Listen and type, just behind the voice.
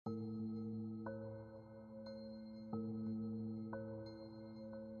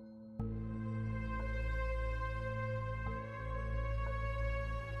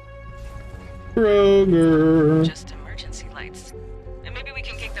Kroger. Just emergency lights. And maybe we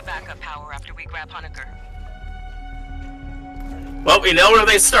can kick the backup power after we grab Honecker. Well, we know where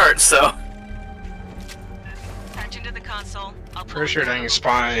they start, so. Patch into the console. I'll Pretty sure they can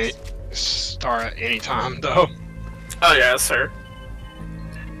start at any time, though. Oh yeah, sir.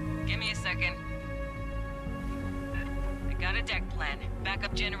 Give me a second. I got a deck plan.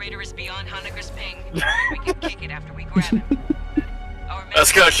 Backup generator is beyond Honecker's ping. We can kick it after we grab him.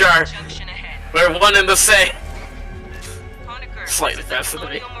 Let's go, Char. We're one and the same. Honecker, Slightly faster than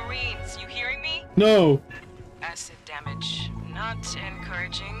me. Marines, you hearing me? No. Acid damage. Not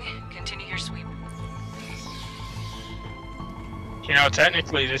encouraging. Continue your sweep. You know,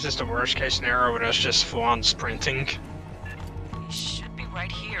 technically, this is the worst case scenario with us just full-on sprinting. He should be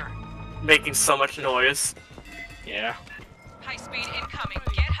right here. Making so much noise. Yeah. High speed incoming.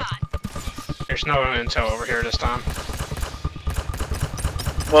 Get hot. There's no intel over here this time.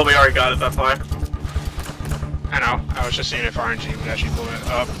 Well, we already got it, that's why. I know. I was just seeing if RNG would actually pull it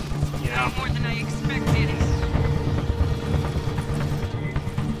up. You know. More than I expected.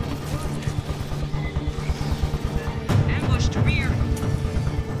 Ambushed rear.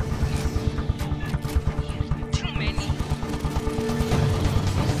 Too many.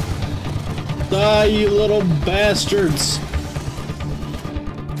 Die, you little bastards.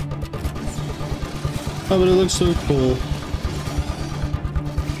 Oh, but it looks so cool.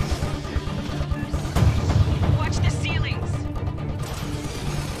 Watch the ceilings.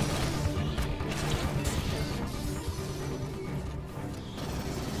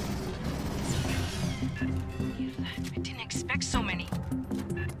 I didn't expect so many.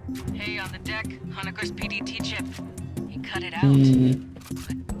 Hey, on the deck, Honecker's PDT chip. He cut it out.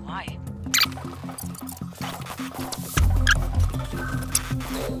 But why?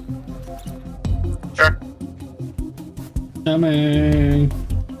 Sure. Coming.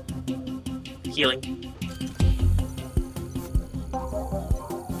 Healing.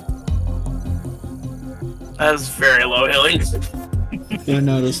 That is very low healing. I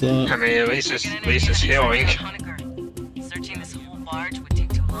noticed I that. mean, at least it's healing. Searching this whole barge would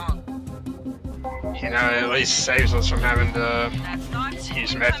take too long. You know, it at least saves us from having to That's not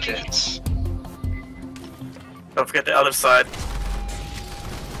use medkits. Don't forget the other side.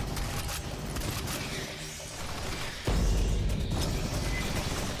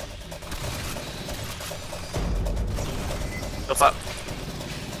 What's up?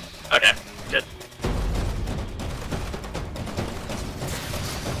 Okay, good.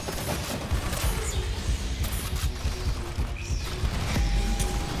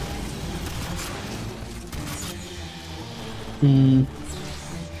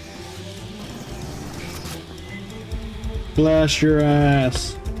 Blast your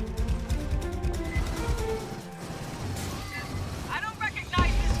ass. I don't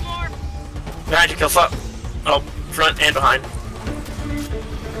recognize this morph. Behind you, kills up. Oh, front and behind.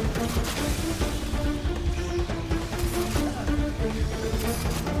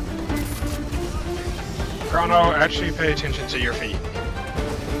 Chrono, actually pay attention to your feet.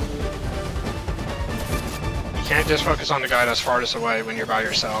 You can't just focus on the guy that's farthest away when you're by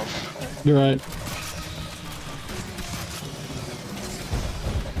yourself. You're right.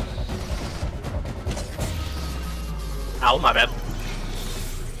 Ow, my bad.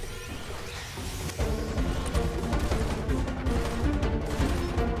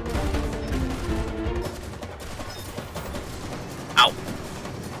 Ow.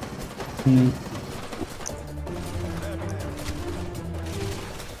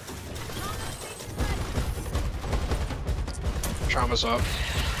 Trauma's up.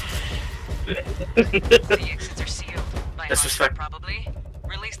 The exits are sealed. By Disrespect. Honker, probably.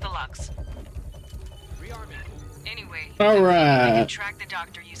 Release the locks. Anyway, All we can right. track the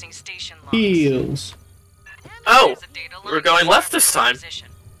doctor using station logs. Heals. Oh, There's a data we're line going for left this time. position.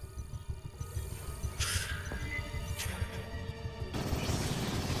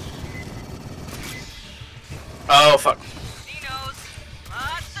 Oh, fuck. Xenos.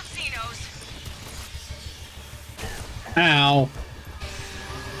 Lots of Xenos. Ow.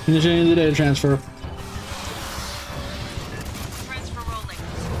 Initiating the data transfer. Transfer rolling.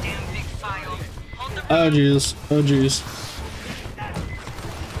 Damn big file. Hold the Oh jeez. Oh jeez.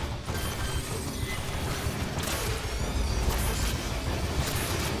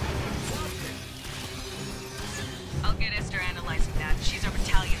 I'll get Esther analyzing that. She's our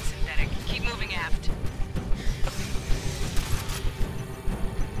battalion synthetic. Keep moving aft.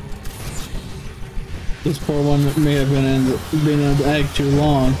 This poor one may have been in the egg too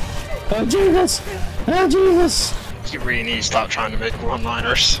long. Oh Jesus! Oh Jesus! You really need to stop trying to make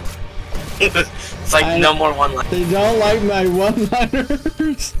one-liners. It's like no more one line. They don't like my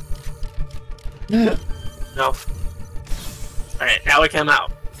one-liners. No. Alright, now we come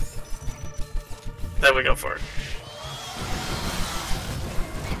out. Then we go for it.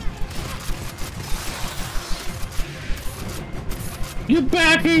 You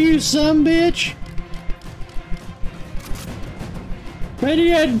back here, you son bitch! Ready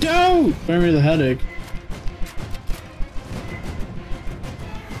yet, don't! Bring me the headache.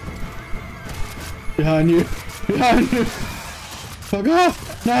 Behind you. Behind you! Fuck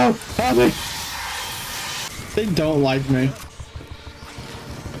off! No! Help me! They don't like me.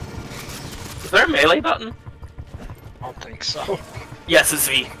 Is there a melee button? I don't think so. Yes, it's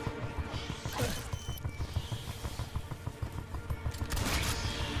V.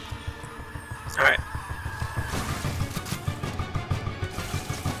 Alright.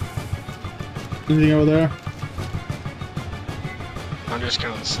 Anything over there? I'm just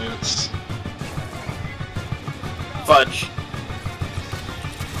counting cents. Fudge.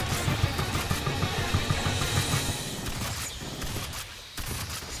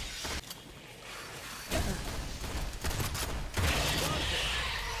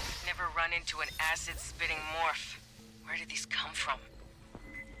 Never run into an acid-spitting morph. Where did these come from?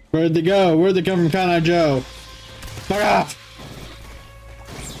 Where'd they go? Where'd they come from, Conrad Joe? Fuck off!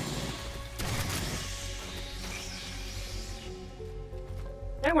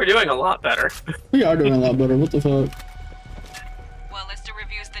 And we're doing a lot better. We are doing a lot better. What the fuck? While Lister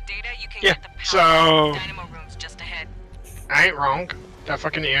reviews the data, you can Yeah, get the power so- dynamo rooms just ahead. I ain't wrong. That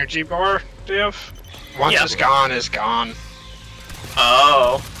fucking energy bar, Div. Once Yeah. it's gone, it's gone.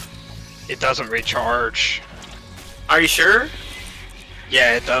 Oh. It doesn't recharge. Are you sure?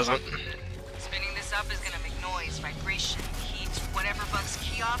 Yeah, it doesn't. Spinning this up is gonna make noise, vibration, heat, whatever bugs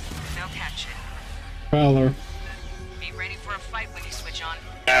key off, they'll catch it. Prowler. Be ready for a fight when you switch on.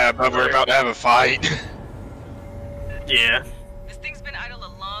 Yeah, but we're about to have a fight. Yeah. This thing's been idle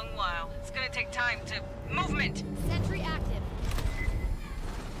a long while. It's gonna take time to... Movement! Sentry active.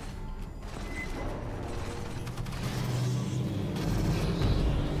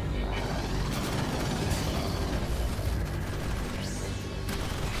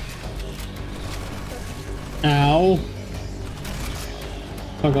 Ow.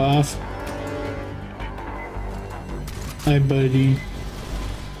 Fuck off. Hi, buddy.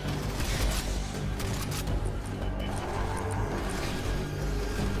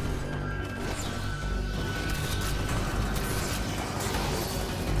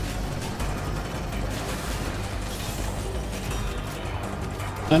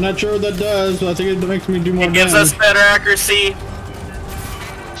 I'm not sure what that does, but I think it makes me do more It gives damage. us better accuracy.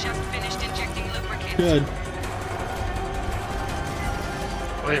 Just finished injecting lubricant. Good.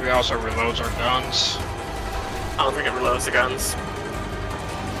 I believe it also reloads our guns. I don't think it reloads the guns.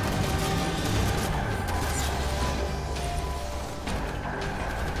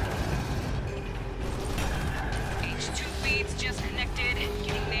 H2 feeds just connected.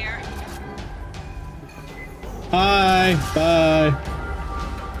 Getting there. Hi. Bye.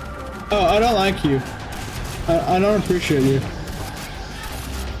 Oh, I don't like you. I don't appreciate you.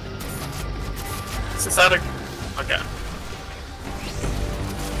 Is this out of... Okay.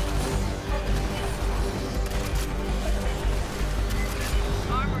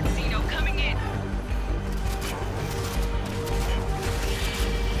 Armored Xeno coming in.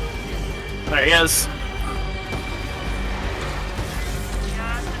 There he is.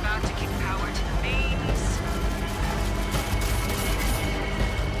 Just about to kick power to the mains.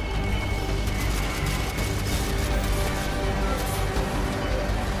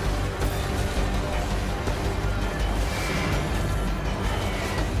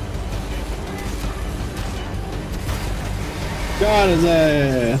 God his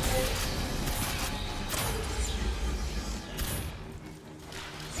ass.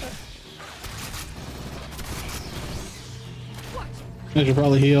 I should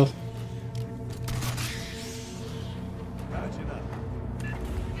probably heal.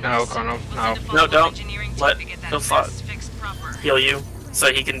 No, Chrono, no. No, don't. Engineering Let team to get that the fuck mess fixed proper. heal you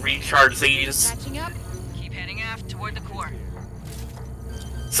so he can recharge these. Catching up. Keep heading aft toward the core.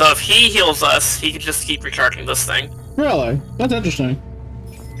 So if he heals us, he can just keep recharging this thing. Really? That's interesting.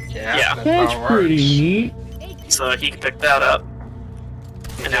 Yeah, Yeah. that's That's how it pretty works. neat. So he can pick that up.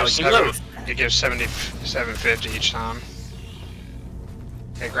 And now we can move. You give 750 each time.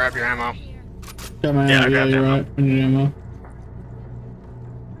 Okay, grab your ammo. Got my Yeah, I ammo. Yeah, grabbed you're ammo. right. I need ammo.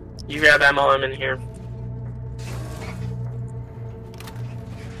 You grab ammo, I'm in here.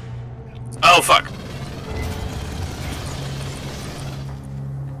 Oh, fuck.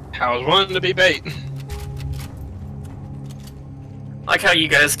 I was wanting to be bait. Like how you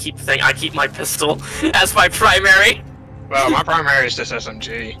guys keep the thing. I keep my pistol as my primary. Well, my primary is this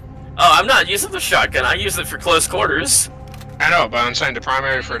SMG. Oh, I'm not using the shotgun. I use it for close quarters. I know, but I'm saying the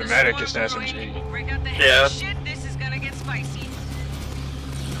primary for the medic is the SMG. Yeah. This is gonna get spicy.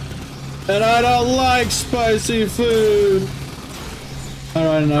 And I don't like spicy food.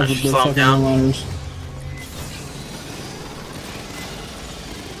 Alright, enough of the Slow fucking down. one-liners.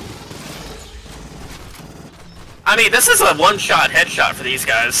 I mean, this is a one-shot headshot for these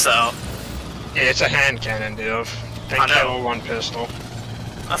guys, so Yeah, it's a hand cannon, dude. They I know. kill one pistol.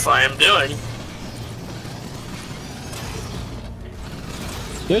 that's what I am doing.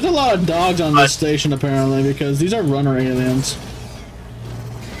 There's a lot of dogs on this station apparently because these are runner aliens.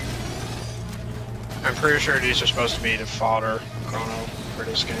 I'm pretty sure these are supposed to be the fodder, Chrono, for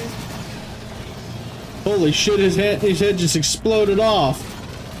this game. Holy shit, his head just exploded off.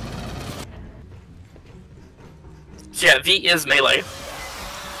 Yeah, V is melee.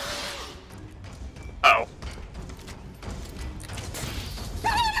 Oh.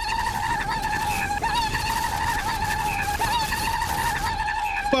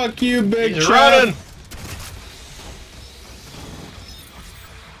 Fuck you, big He's shot. running!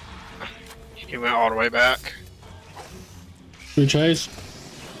 He went all the way back. We chase?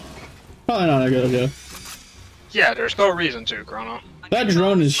 Probably not a good idea. Yeah, there's no reason to, Chrono. That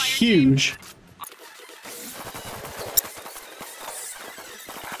drone is huge.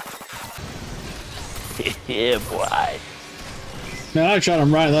 Yeah, boy. Man, I shot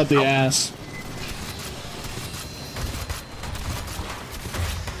him right up the ass.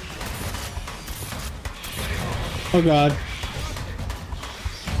 Oh god.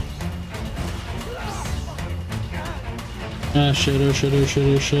 Ah shit, oh shit, oh shit,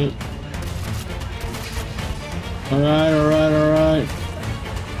 oh shit. Alright, alright, alright.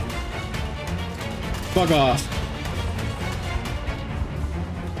 Fuck off.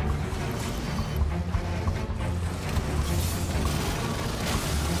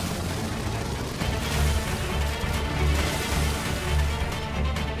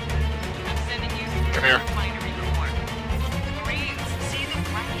 Come here.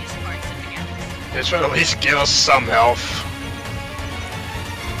 This would at least give us some health.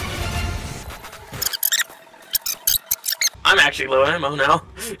 I'm actually low ammo now.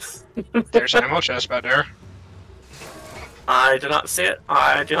 There's an ammo chest back there. I do not see it.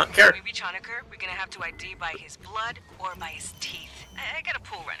 I do not care. We reach Honecker, we're gonna have to ID by his blood or by his teeth. I got a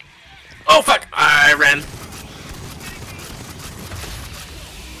pool running. Oh fuck! I ran.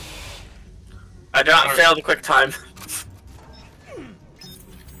 I do not fail the quick time.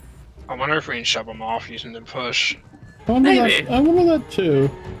 I wonder if we can shove them off using the push. I wonder Maybe. that, I wonder that too.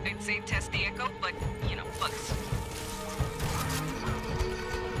 I'd say test the echo, but, you know, bugs.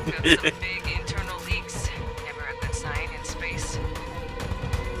 Got some big internal leaks. Never a good sign in space.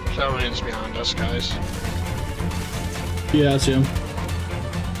 Aliens behind us, guys. Yeah, I see him.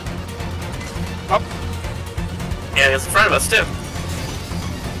 Up. Yeah, it's in front of us too.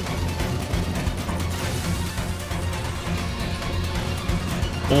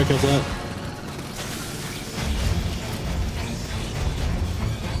 Back at that.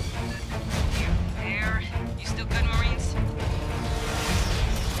 There. You still good, Marines?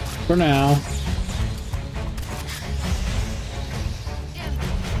 For now.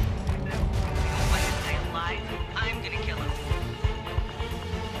 Let this guy alive. I'm gonna kill him.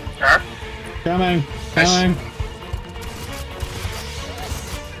 Sure. Coming. Nice. Coming.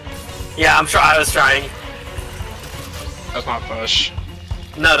 Yeah, I'm sure I was trying. That's not push.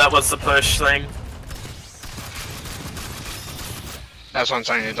 No, that was the push thing. That's what I'm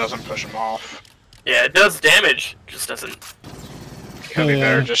saying, it doesn't push them off. Yeah, it does damage, just doesn't. It'd be Oh,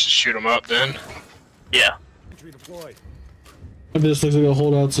 better yeah. just to shoot them up then. Yeah. Maybe this looks like a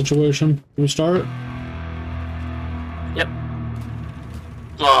holdout situation. Can we start? Yep.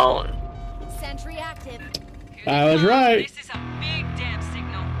 Well, Sentry active. I was right. This is a big damn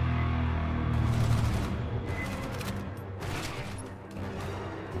signal.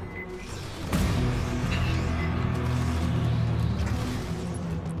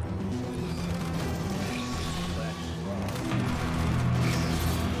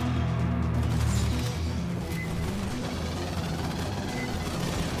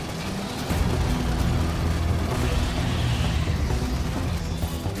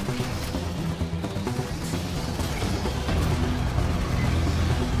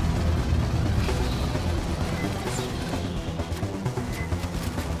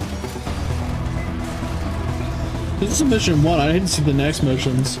 This is mission 1. I didn't see the next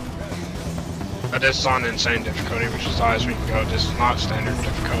missions. But this is on insane difficulty, which is the highest we can go. This is not standard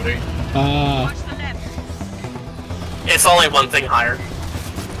difficulty. Ah. Watch the left. it's only one thing higher.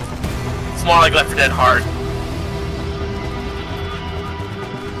 It's more like Left 4 Dead hard.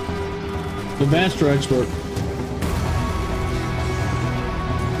 Advanced or expert?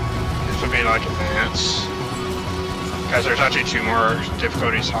 This would be like advanced. Because there's actually 2 more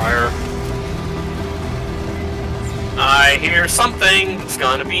difficulties higher. I hear something. It's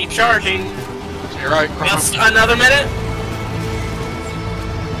gonna be charging. You're right, Just another minute.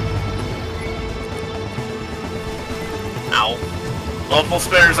 Ow. Multiple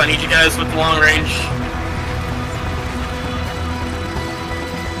spares. I need you guys with the long range.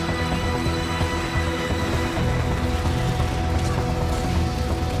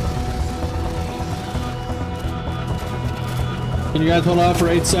 Can you guys hold off for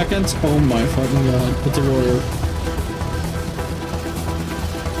 8 seconds? Oh my fucking god. It's a warrior.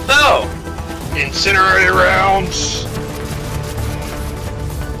 So, Incinerator rounds!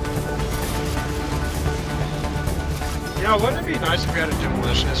 You know, wouldn't it be nice if we had a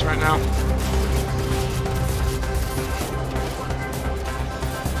demolitionist right now?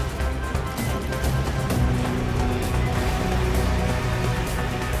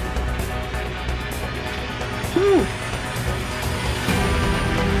 Whew.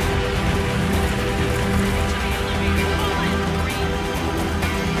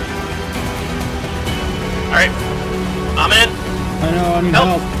 alright. I'm in. I know, I need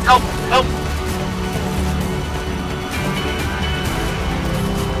help. Help! Help!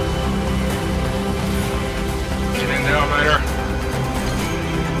 Get in the elevator.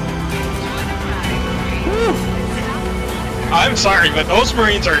 I'm sorry, but those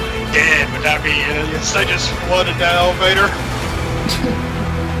Marines are dead with that being idiots. They just flooded that elevator.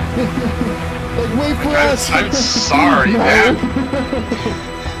 Like, wait for us! I'm sorry, man.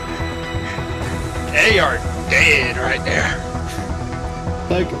 They are dead right there.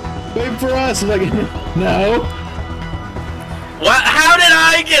 Like, wait for us! Like, no! What? How did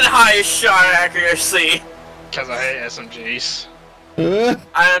I get highest shot accuracy? Because I hate SMGs.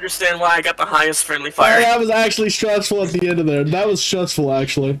 I understand why I got the highest friendly Oh, fire. that was actually stressful at the end of there. That was stressful,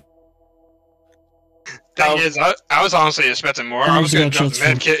 actually. Thing is, I was honestly expecting more. I was going to drop the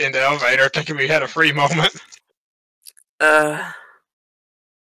stressful. medkit in the elevator thinking we had a free moment.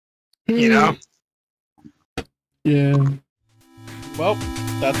 You know? Yeah. Well,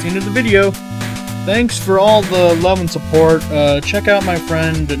 that's the end of the video. Thanks for all the love and support. Check out my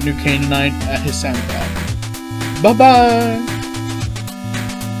friend Newcanaanite at his SoundCloud. Bye-bye!